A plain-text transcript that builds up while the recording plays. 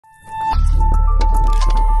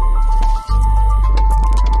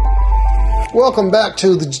Welcome back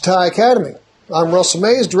to the Jatai Academy. I'm Russell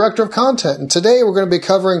Mays, Director of Content, and today we're going to be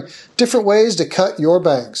covering different ways to cut your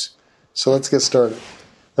bangs. So let's get started.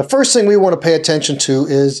 The first thing we want to pay attention to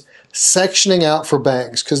is sectioning out for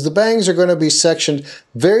bangs, because the bangs are going to be sectioned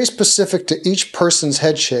very specific to each person's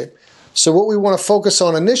head shape. So what we want to focus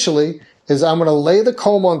on initially is I'm going to lay the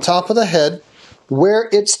comb on top of the head. Where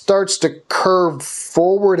it starts to curve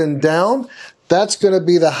forward and down, that's going to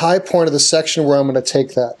be the high point of the section where I'm going to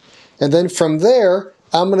take that. And then from there,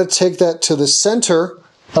 I'm going to take that to the center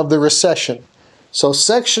of the recession. So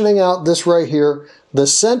sectioning out this right here, the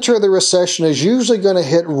center of the recession is usually going to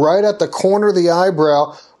hit right at the corner of the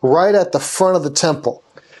eyebrow, right at the front of the temple.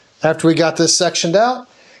 After we got this sectioned out,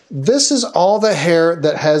 this is all the hair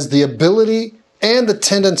that has the ability and the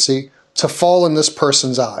tendency to fall in this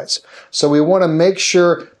person's eyes. So we want to make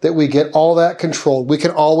sure that we get all that controlled. We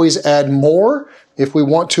can always add more if we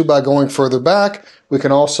want to by going further back. We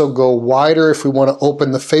can also go wider if we want to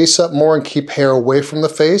open the face up more and keep hair away from the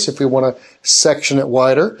face if we want to section it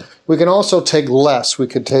wider. We can also take less. We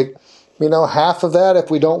could take, half of that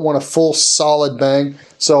if we don't want a full solid bang.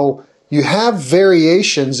 So you have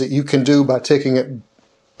variations that you can do by taking it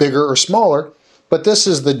bigger or smaller, but this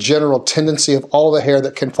is the general tendency of all the hair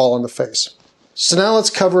that can fall on the face. So now let's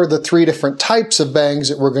cover the three different types of bangs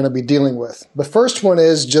that we're going to be dealing with. The first one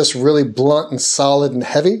is just really blunt and solid and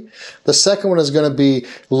heavy. The second one is going to be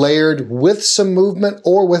layered with some movement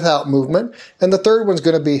or without movement. And the third one is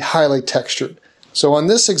going to be highly textured. So on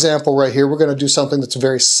this example right here, we're going to do something that's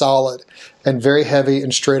very solid and very heavy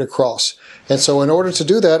and straight across. And so in order to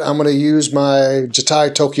do that, I'm going to use my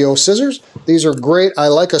Jatai Tokyo scissors. These are great. I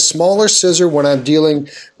like a smaller scissor when I'm dealing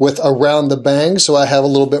with around the bang, so I have a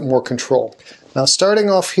little bit more control. Now starting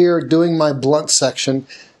off here, doing my blunt section,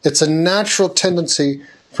 it's a natural tendency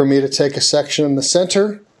for me to take a section in the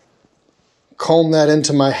center, comb that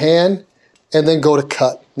into my hand, and then go to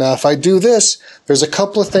cut. Now if I do this, there's a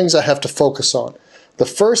couple of things I have to focus on. The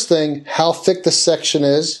first thing, how thick the section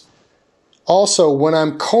is. Also, when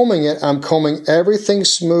I'm combing it, I'm combing everything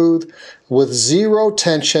smooth with zero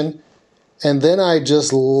tension, and then I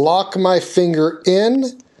just lock my finger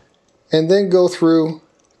in and then go through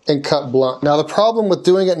and cut blunt. Now the problem with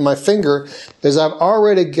doing it in my finger is I've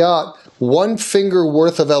already got one finger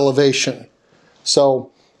worth of elevation.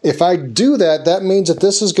 So if I do that, that means that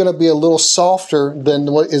this is going to be a little softer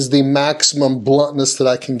than what is the maximum bluntness that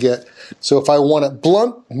I can get. So if I want it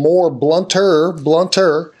blunt, more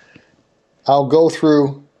blunter, I'll go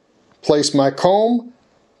through, place my comb,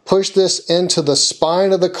 push this into the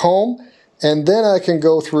spine of the comb, and then I can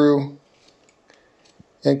go through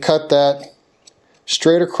and cut that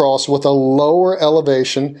straight across with a lower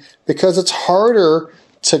elevation, because it's harder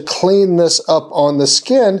to clean this up on the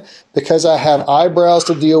skin because I have eyebrows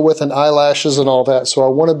to deal with and eyelashes and all that. So I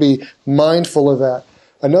want to be mindful of that.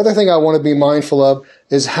 Another thing I want to be mindful of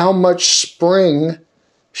is how much spring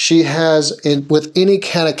she has with any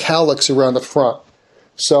kind of cowlicks around the front.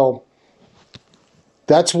 So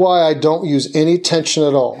that's why I don't use any tension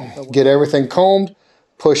at all. Get everything combed,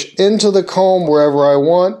 push into the comb wherever I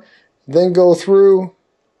want, then go through,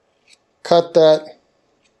 cut that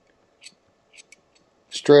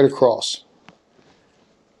straight across.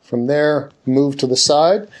 From there, move to the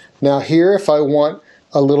side. Now here, if I want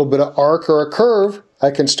a little bit of arc or a curve, I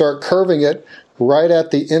can start curving it right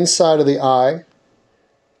at the inside of the eye.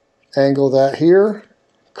 Angle that here,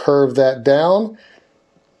 curve that down.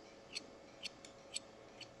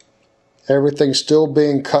 Everything still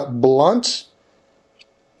being cut blunt.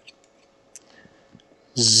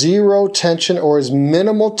 Zero tension, or as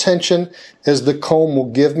minimal tension as the comb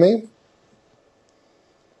will give me.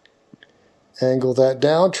 Angle that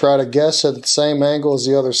down. Try to guess at the same angle as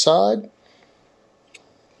the other side.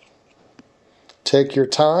 Take your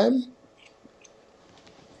time.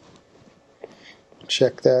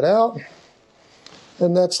 Check that out.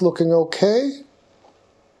 And that's looking okay.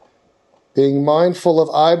 Being mindful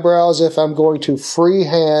of eyebrows if I'm going to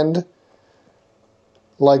freehand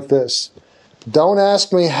like this. Don't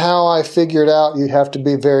ask me how I figured out you have to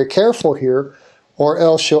be very careful here, or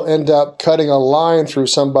else you'll end up cutting a line through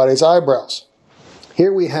somebody's eyebrows.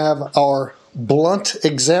 Here we have our blunt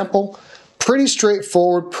example. Pretty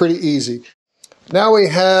straightforward, pretty easy. Now we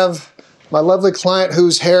have my lovely client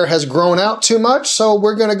whose hair has grown out too much, so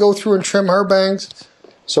we're going to go through and trim her bangs.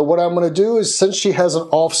 So what I'm going to do is, since she has an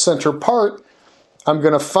off-center part, I'm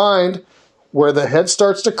going to find where the head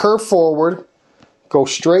starts to curve forward, go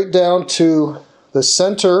straight down to the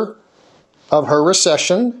center of her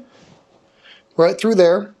recession, right through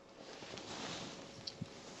there.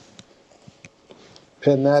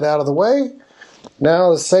 Pin that out of the way.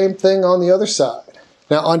 Now the same thing on the other side.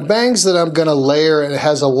 Now on bangs that I'm going to layer and it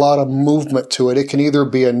has a lot of movement to it, it can either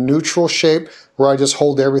be a neutral shape where I just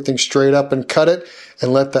hold everything straight up and cut it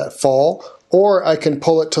and let that fall, or I can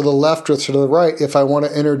pull it to the left or to the right if I want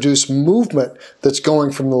to introduce movement that's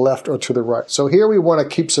going from the left or to the right. So here we want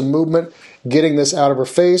to keep some movement, getting this out of her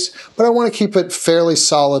face, but I want to keep it fairly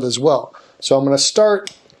solid as well. So I'm going to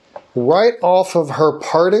start right off of her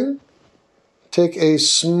parting, take a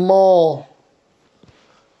small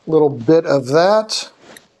little bit of that,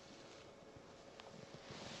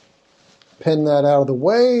 pin that out of the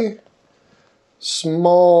way,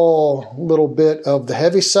 small little bit of the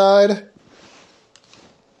heavy side,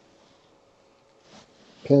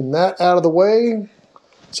 pin that out of the way.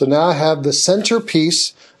 So now I have the center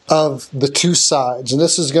piece of the two sides, and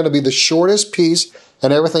this is going to be the shortest piece,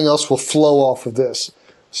 and everything else will flow off of this.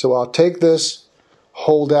 So I'll take this,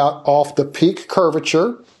 hold out off the peak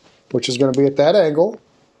curvature, which is going to be at that angle.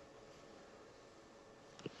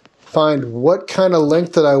 Find what kind of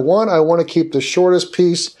length that I want. I want to keep the shortest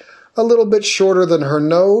piece a little bit shorter than her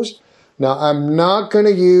nose. Now I'm not going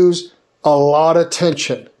to use a lot of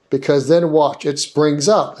tension, because then watch, it springs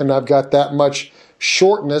up and I've got that much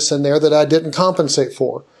shortness in there that I didn't compensate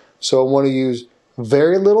for. So I want to use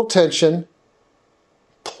very little tension,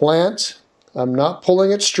 plant. I'm not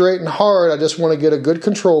pulling it straight and hard. I just want to get a good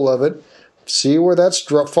control of it. See where that's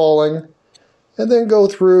falling, and then go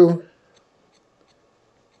through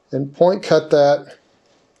and point cut that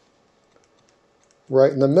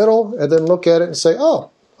right in the middle, and then look at it and say,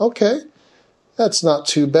 oh, okay, that's not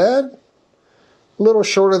too bad. A little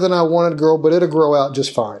shorter than I wanted, girl, but it'll grow out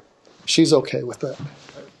just fine. She's okay with that.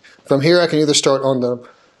 From here, I can either start on the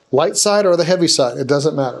light side or the heavy side. It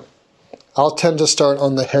doesn't matter. I'll tend to start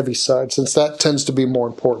on the heavy side since that tends to be more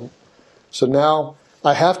important. So now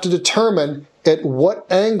I have to determine at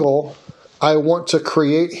what angle I want to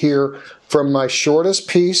create here from my shortest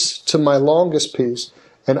piece to my longest piece,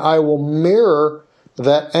 and I will mirror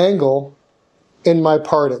that angle in my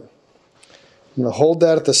parting. I'm going to hold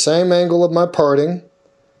that at the same angle of my parting.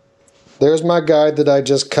 There's my guide that I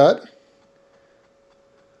just cut.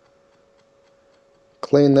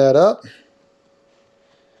 Clean that up.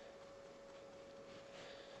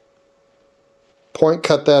 Point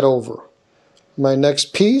cut that over. My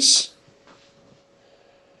next piece,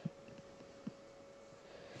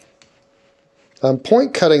 I'm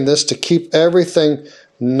point cutting this to keep everything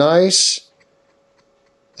nice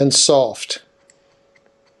and soft.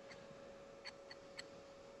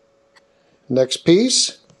 Next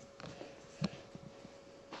piece,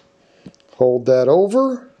 hold that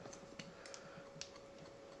over.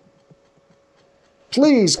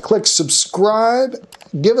 Please click subscribe,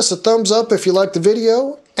 give us a thumbs up if you like the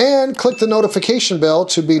video, and click the notification bell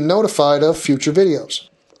to be notified of future videos.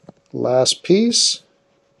 Last piece,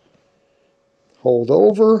 hold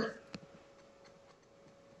over.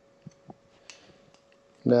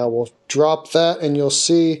 Now we'll drop that and you'll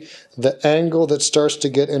see the angle that starts to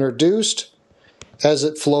get introduced as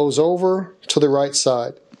it flows over to the right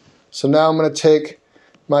side. So now I'm going to take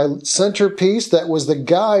my center piece that was the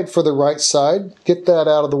guide for the right side, get that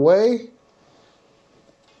out of the way,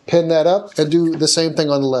 pin that up, and do the same thing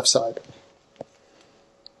on the left side.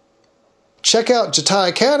 Check out Jatai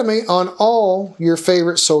Academy on all your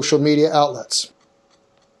favorite social media outlets.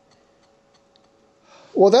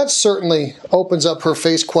 Well, that certainly opens up her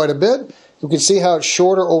face quite a bit. You can see how it's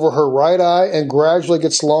shorter over her right eye and gradually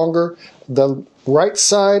gets longer. The right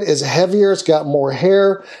side is heavier, it's got more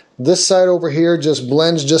hair. This side over here just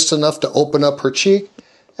blends just enough to open up her cheek.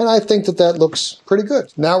 And I think that that looks pretty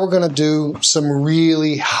good. Now we're going to do some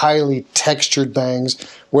really highly textured bangs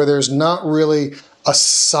where there's not really a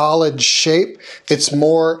solid shape. It's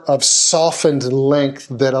more of softened length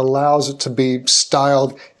that allows it to be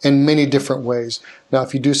styled in many different ways. Now,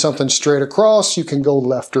 if you do something straight across, you can go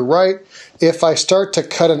left or right. If I start to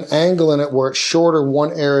cut an angle in it where it's shorter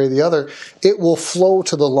one area or the other, it will flow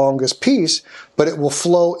to the longest piece, but it will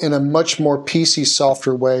flow in a much more piecey,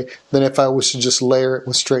 softer way than if I was to just layer it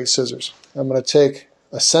with straight scissors. I'm going to take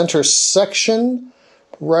a center section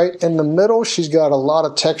right in the middle. She's got a lot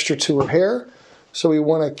of texture to her hair, so we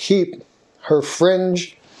want to keep her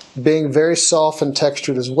fringe being very soft and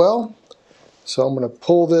textured as well. So I'm going to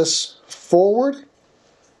pull this forward.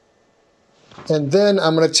 And then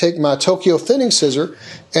I'm going to take my Tokyo thinning scissor,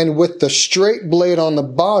 and with the straight blade on the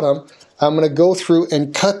bottom, I'm going to go through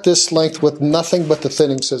and cut this length with nothing but the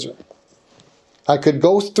thinning scissor. I could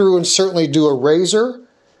go through and certainly do a razor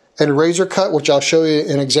and razor cut, which I'll show you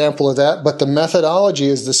an example of that, but the methodology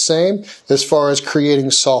is the same as far as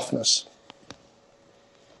creating softness.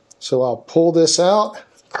 So I'll pull this out,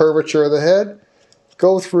 curvature of the head,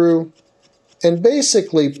 go through and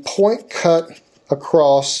basically point cut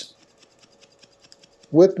across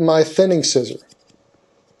with my thinning scissor.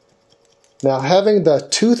 Now, having the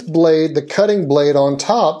tooth blade, the cutting blade on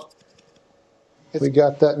top, we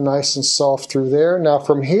got that nice and soft through there. Now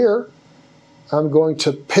from here, I'm going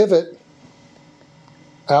to pivot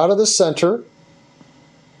out of the center,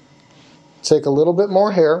 take a little bit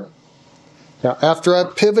more hair. Now after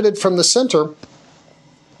I've pivoted from the center,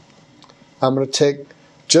 I'm going to take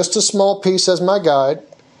just a small piece as my guide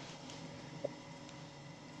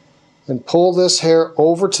and pull this hair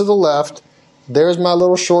over to the left. There's my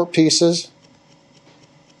little short pieces.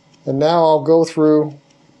 And now I'll go through,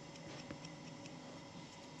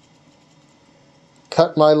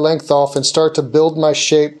 cut my length off, and start to build my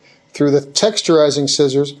shape through the texturizing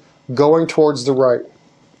scissors going towards the right.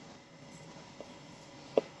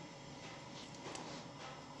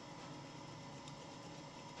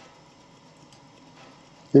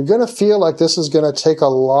 You're going to feel like this is going to take a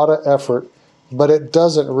lot of effort, but it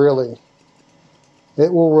doesn't really.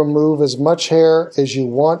 It will remove as much hair as you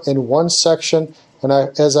want in one section, and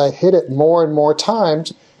as I hit it more and more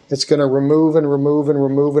times, it's going to remove and remove and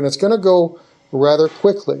remove, and it's going to go rather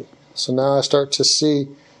quickly. So now I start to see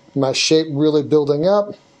my shape really building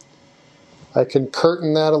up. I can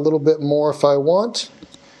curtain that a little bit more if I want,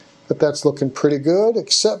 but that's looking pretty good,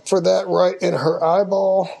 except for that right in her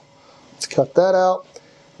eyeball. Let's cut that out.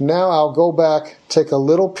 Now I'll go back, take a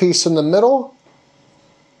little piece in the middle,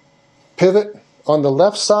 pivot on the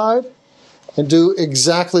left side, and do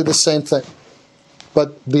exactly the same thing,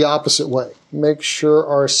 but the opposite way. Make sure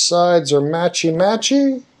our sides are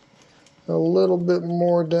matchy-matchy. A little bit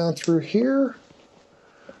more down through here,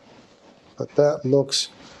 but that looks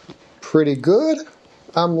pretty good.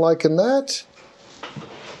 I'm liking that.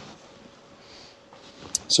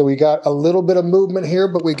 So we got a little bit of movement here,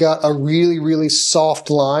 but we got a really, really soft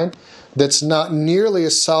line that's not nearly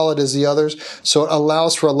as solid as the others, so it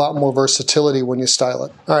allows for a lot more versatility when you style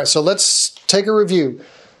it. All right, so let's take a review.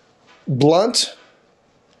 Blunt,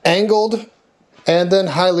 angled, and then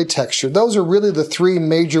highly textured. Those are really the three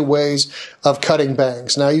major ways of cutting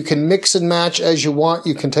bangs. Now you can mix and match as you want.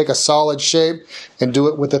 You can take a solid shape and do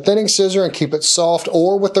it with a thinning scissor and keep it soft,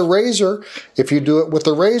 or with the razor. If you do it with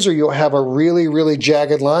the razor, you'll have a really, really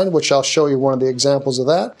jagged line, which I'll show you one of the examples of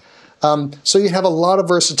that. So you have a lot of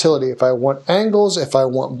versatility. If I want angles, if I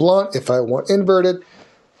want blunt, if I want inverted,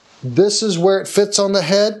 this is where it fits on the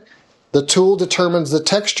head. The tool determines the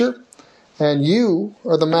texture, and you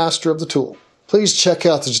are the master of the tool. Please check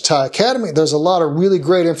out the Jatai Academy. There's a lot of really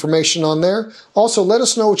great information on there. Also, let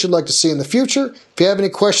us know what you'd like to see in the future. If you have any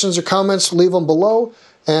questions or comments, leave them below.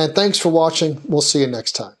 And thanks for watching. We'll see you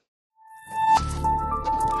next time.